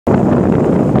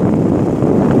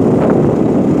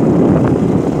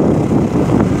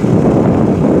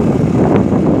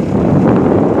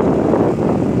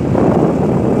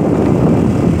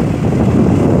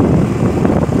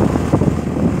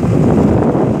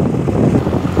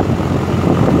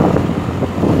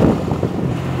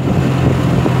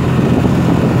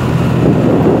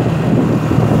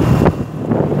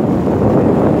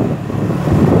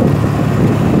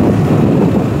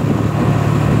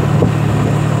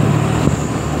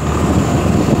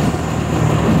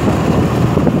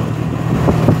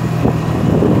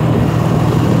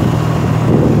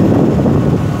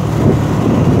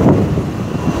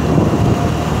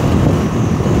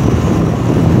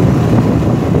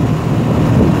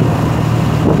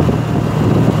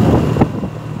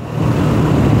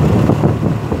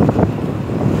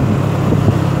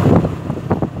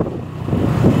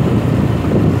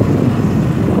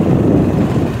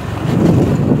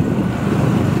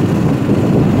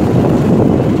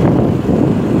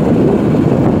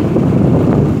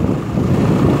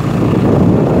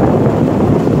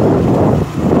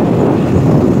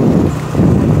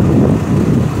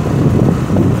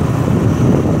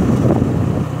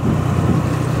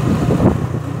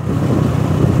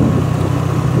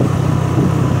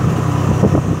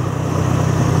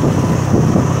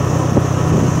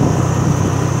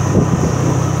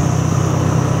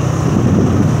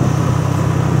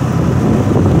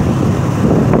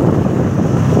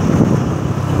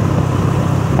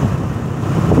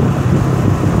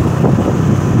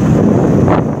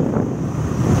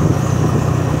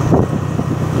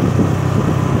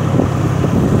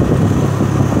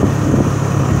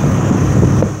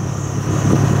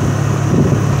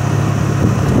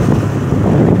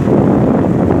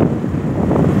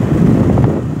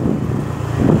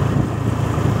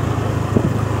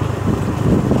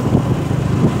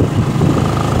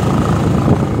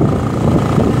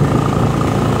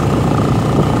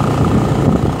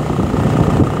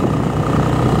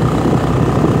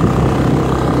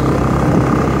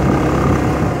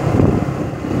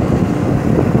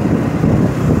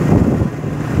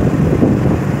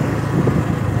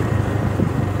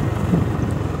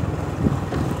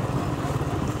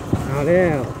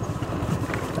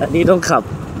นี้ต้องขับ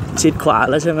ชิดขวา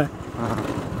แล้วใช่ไหม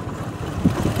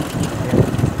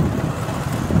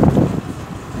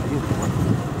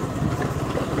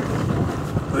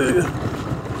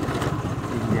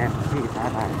แย่ที่ท้า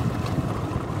ทาย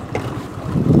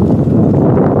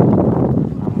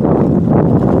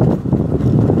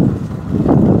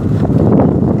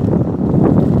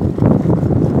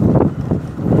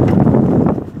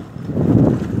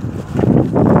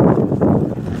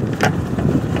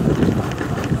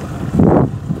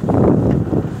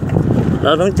เ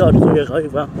ราต้องจอดคุยกับเขาอี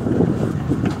กเปล่า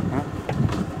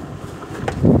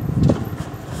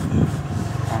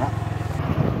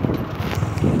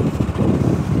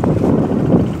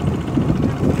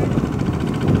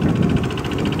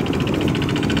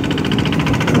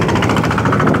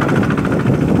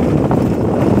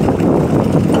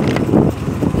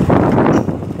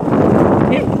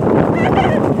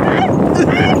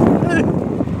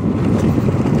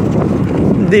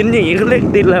ดินอย่างนี้เขาเรียก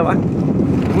ดินอะไรวะ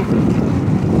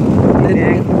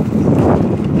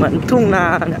เหมือนทุ่งนา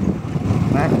เ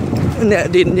นี่ย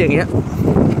ดินอย่างเงี้ย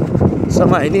ส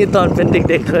มัยนี้ตอนเป็นเ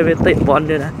ด็กๆเคยไปเตะบอล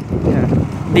ด้วยนะ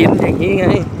ดินอย่างนี้ไง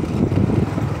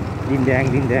ดินแด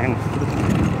ง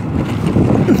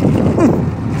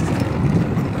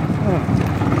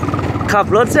ขับ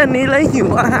รถเส้นนี้แล้วหิว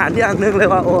อาหารอย่างหนึ่งเลย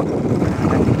ว่ะโอ้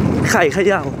ไข่เข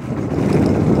ย่า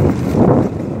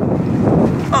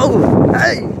โอ้เ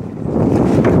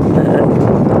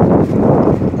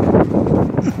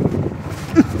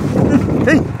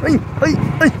ฮ้ยเ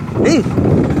ฮ้ยนี่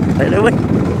ไปเลยเว้ย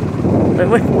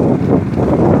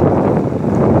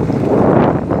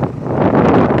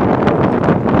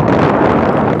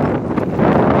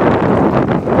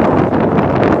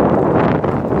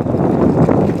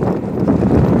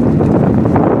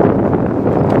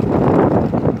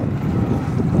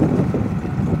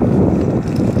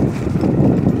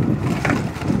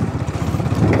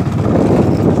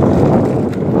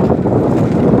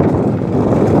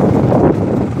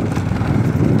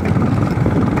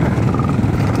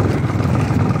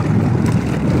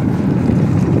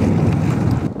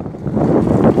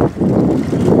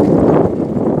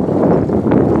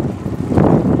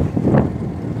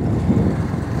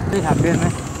ได้ขับเป็นไหม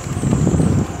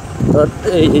รถ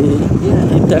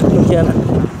แจ็คเมื่อกี้นะ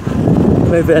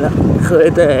ไม่เป็นอะเคย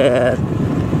แต่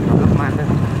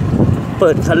เปิ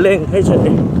ดคันเร่งให้เฉย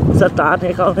สตาร์ทใ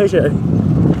ห้เขาให้เฉย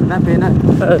น่าเป็นนะ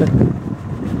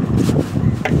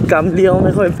กำเลี้ยวไ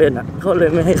ม่ค่อยเป็นอ่ะเขาเลย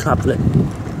ไม่ให้ขับเลย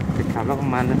ขับแล้วประ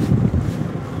มาณนั้น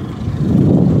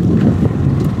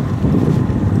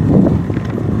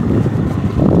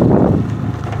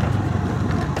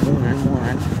ม้ว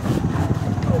น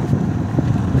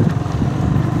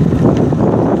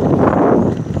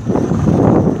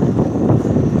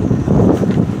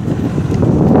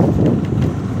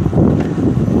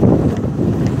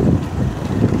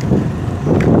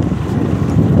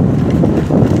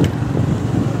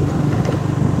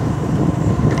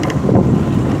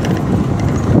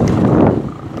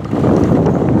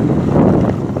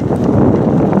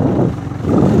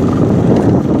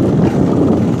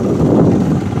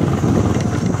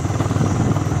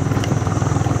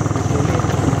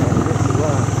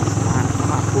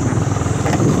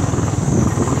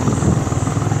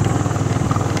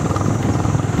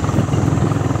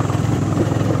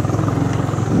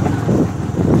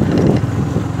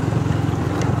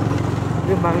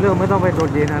บางเรื่องไม่ต้องไปโดด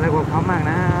เด่นอะไรกว่าเขามาก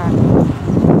นะ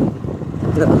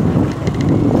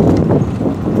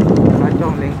มาจ้อ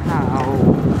งเล็งค่าเอา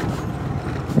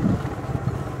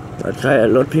ใช่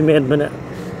รถพี่เมธปะเนี่ย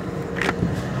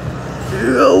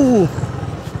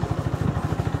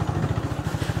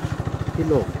ที่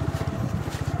โลก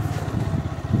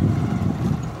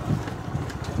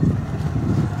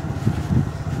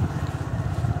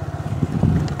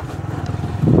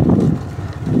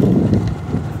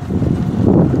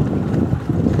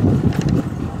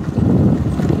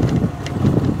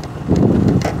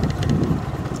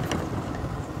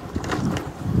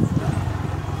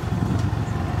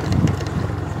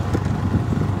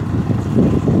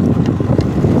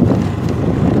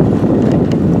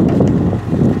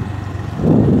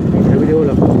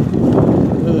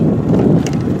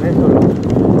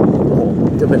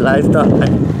จะเป็นไลฟ์ต่อไหม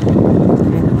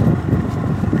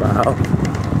เปล่า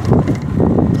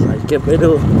ถ่ายเก็บไว้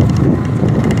ดู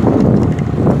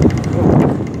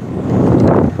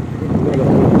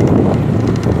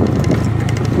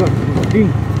ดิ้ง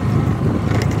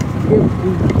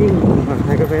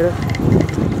ถ่ายกาแฟแล้ว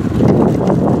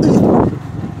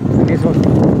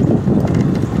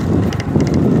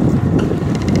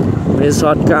รีสอ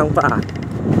ร์ทกลางป่า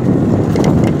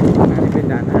เป็น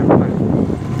ด่านน้ำมา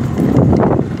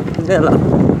เนี่ยเหรอ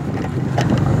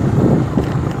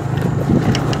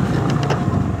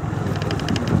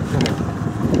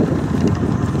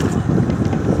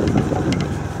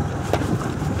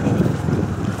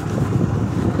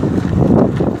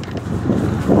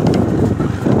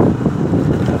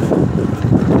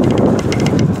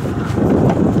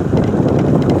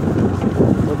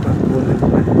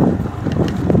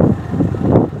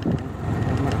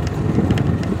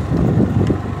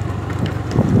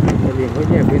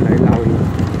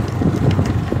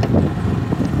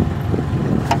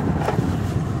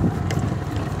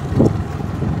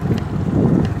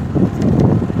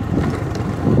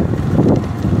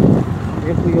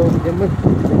โยมยังไม่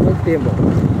เตรียมหรอกน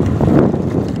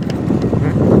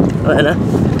ะ อะไรนะ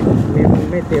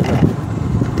ไม่เตรียมหรอก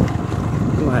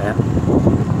ไม่อะ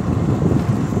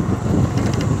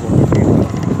ผมไม่เตรียมหรอก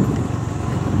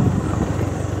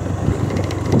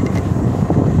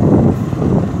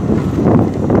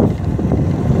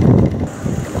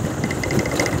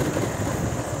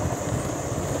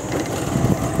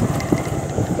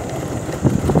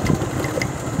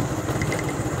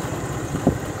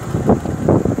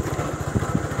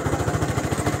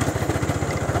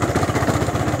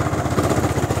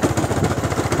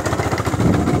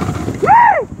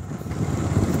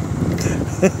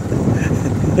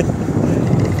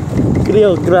เกลีย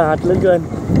วกราดเหลือเกิน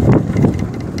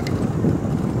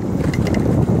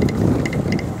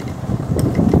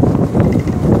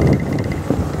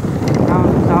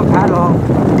เอาขาลอง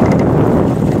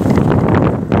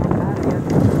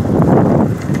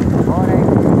พอได้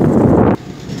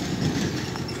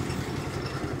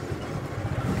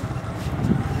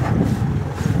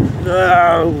อ้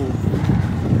าว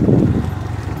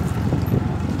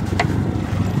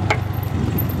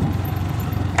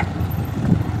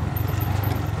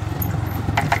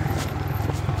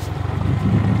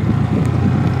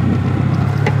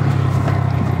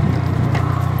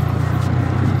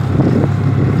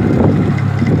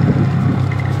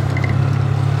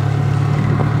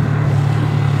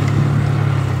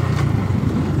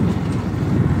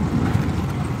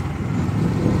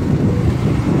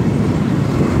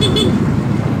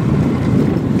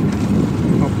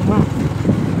ขอบคุณมาก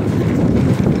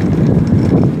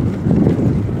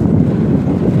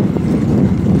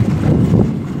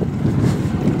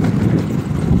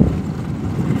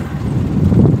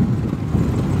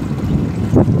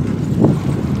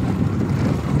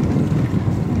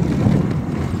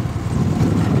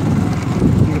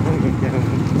มีคนเห็นใจ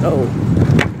โอ้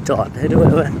จอดให้ด้วย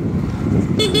เว้ย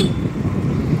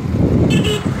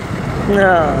น่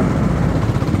า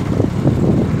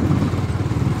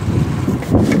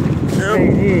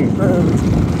นี่ เออ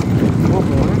โอ้โห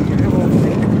อย่าให้โมโหเล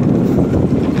ย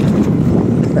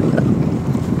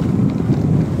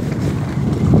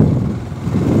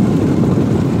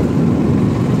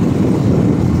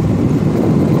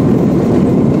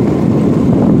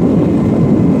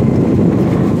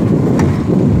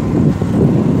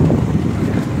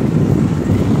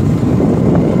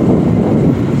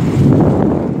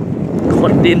ข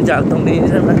นดินจากตรงนี้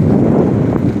ใช่ไหม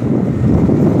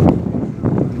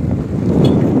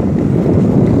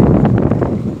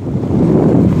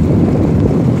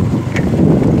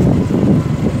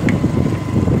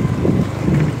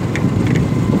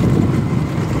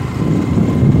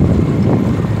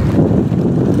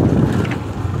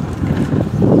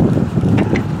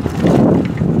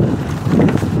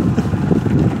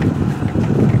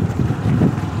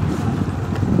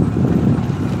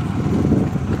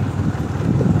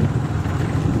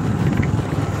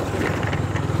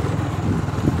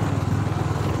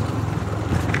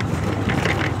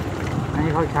อัน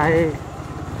นี้เขาใช้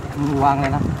มือวางเล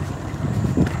ยนะ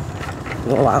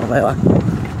วางไปวะ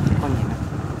ก้อนหินนะ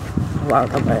วาง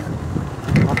ทำไมอะ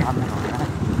เขาทำถนนนะ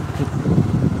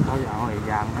เขาจะเอาไอ้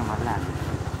ยางน้ำมันลาด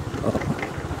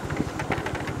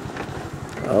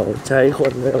เอาใช้ค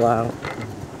นไปวาง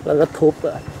แล้วก็ทุบ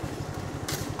อ่ะ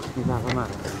มีมากก็มาก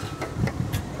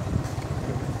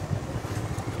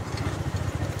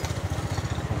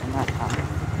มากครับ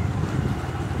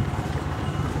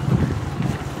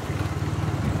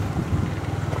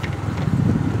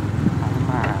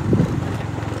มา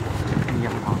เยี่ย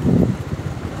มเขา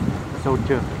โซเจ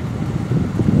อร์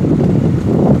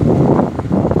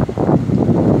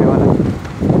เรียกว่าอะไร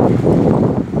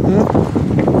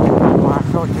มา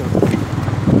โซเจอร์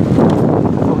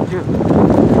โซเจอร์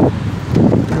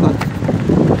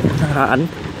ทหาร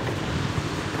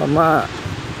พม่า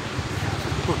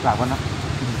พูดกลับกันนะ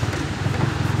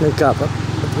ไม่กลับครับ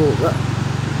ถูกแล้ว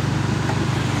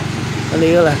อัน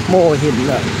นี้ก็อะไรโม่หิน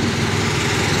อ่ะ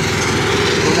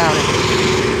ดูหน้าเลย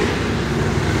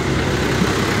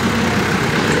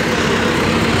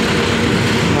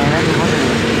ไงนะดูเขาเลย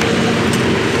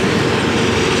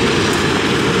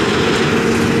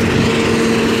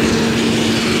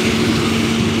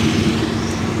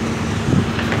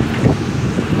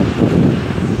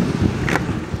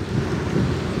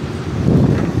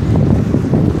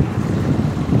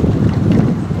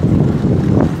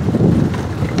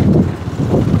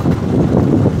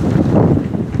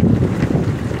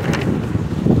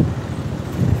เ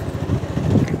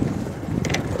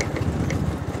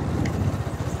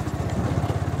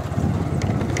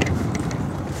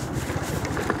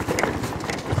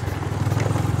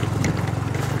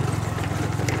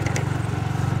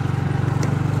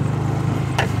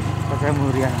มือ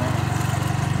เรียนไหม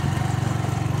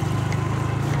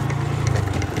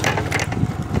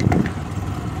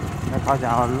แล้วเขาจะ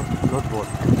เอารถบด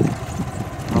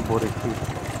มาบดอีกที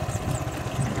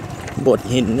บด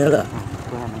หินนี่แหละ เ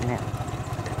พื่อให้มันแน่น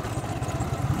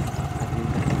อันนี้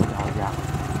จะเอายาง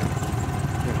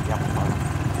เรื่องยางพอ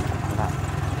ก็ได้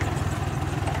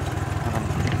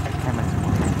ให้มันสมบู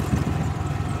รณ์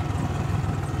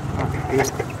ตี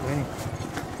ไว้นี่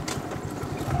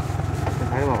เป็น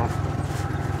ไทยบอกว่า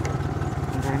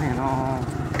เป็นไทยแน่นอน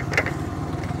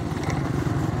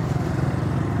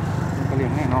เป็นกะเหรี่ย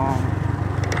งแน่นอน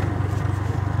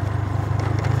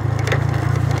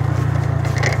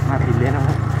มาผิดเลี้ยนนะค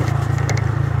รับ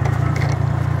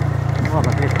ว่าป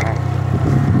ระเทศไทย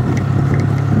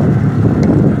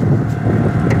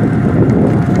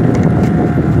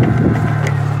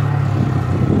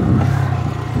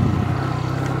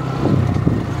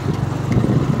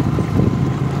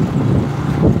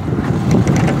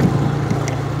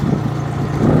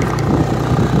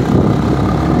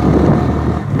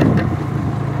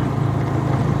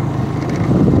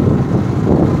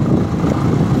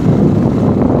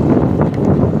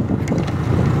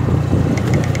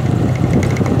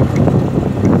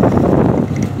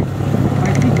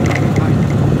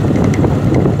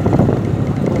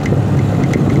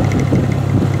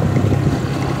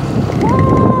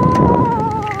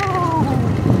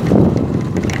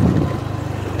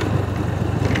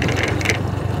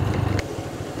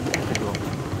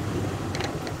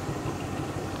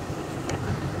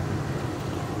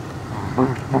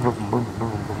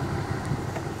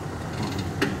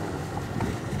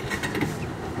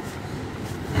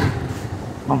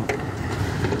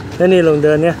แล้วนี่ลงเ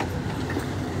ดินเนี่ย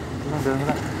ต้องเดินก็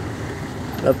ได้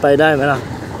เราไปได้ไหมล่ะ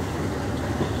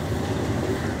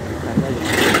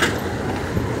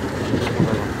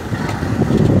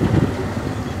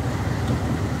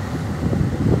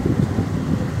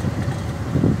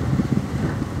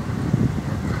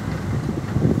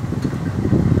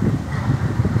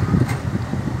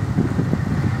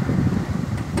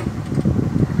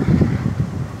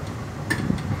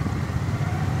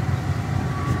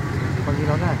บางทีเ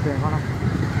ราได้เตือนเขานะ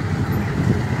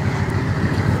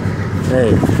เฮ้ย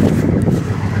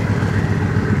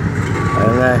ไป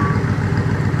ไง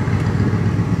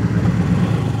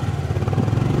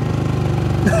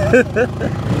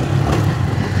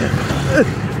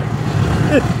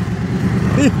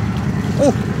โอ้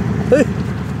เฮ้ย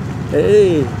เฮ้ย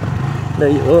ได้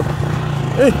อยู่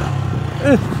เฮ้ย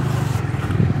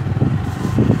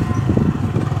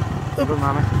รถมา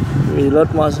ไหม มีรถ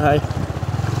มอเตอร์ไซค์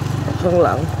ข้างห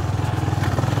ลัง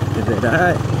เป็นไปได้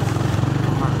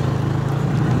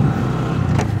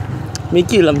มี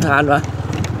กี่ลำธารวะ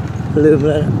ลืม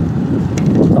เลย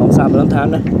2-3ลำธาร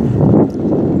นะ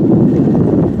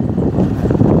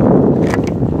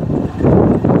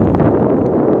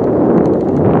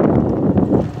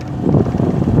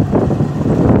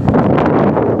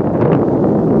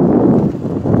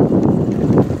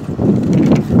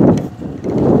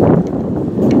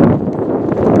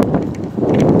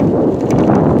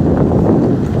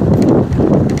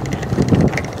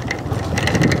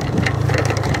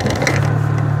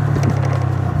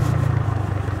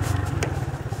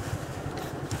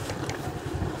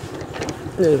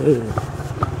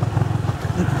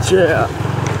เจ้า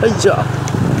ไอ้จ้า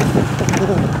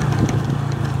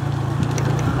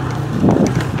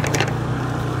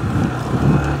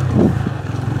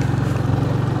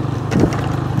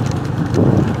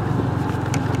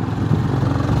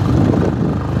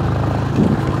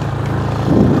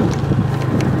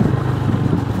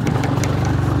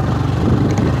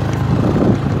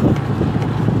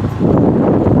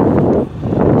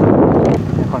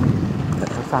ก่อน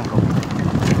เขาสร้างเขา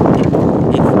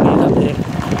อีกคนนี้ทำเอง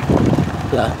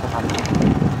เหรอ สะพาน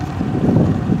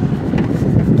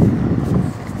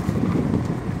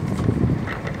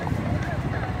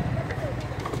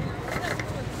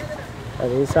อัน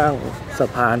นี้สร้างสะ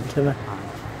พานใช่ไหม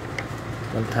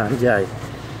ลำธารใหญ่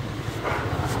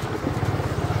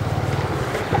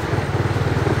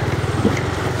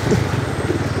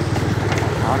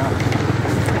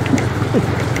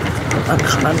ตั้ง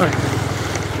ขาหน่อย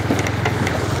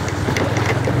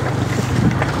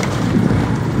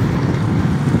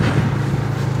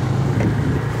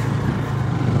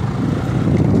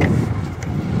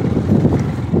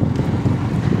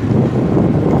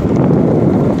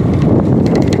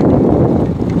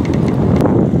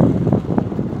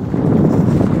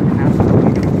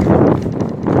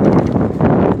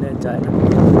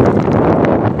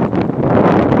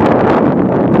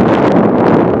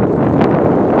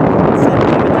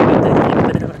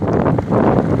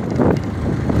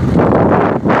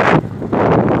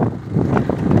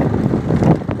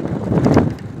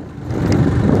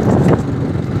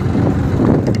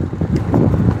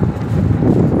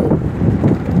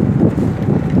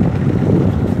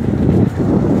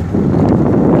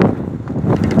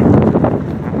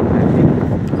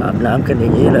น้ำกันอย่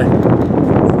างนี้เลย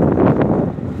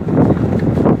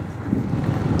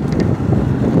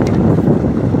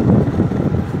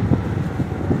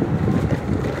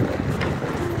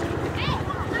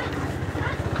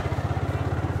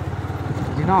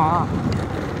ที่นอก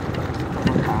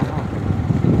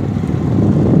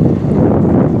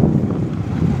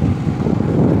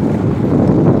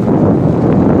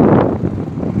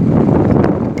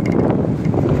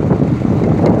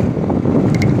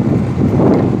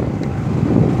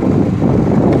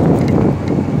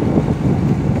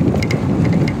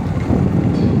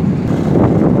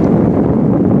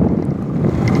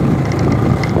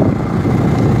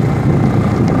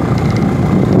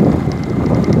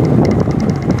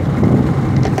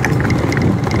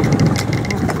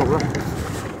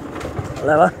อะไ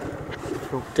รวะ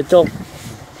กระจ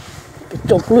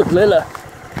กหลุดเลยเหรอ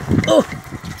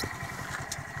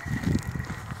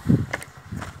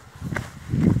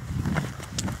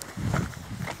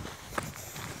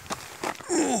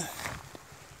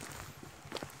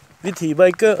วิถีไบ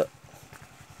เกอร์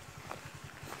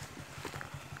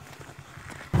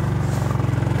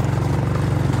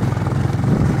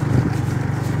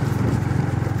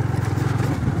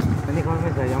อันนี้เขาไ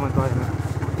ม่ใส่ยางมะตอยนะ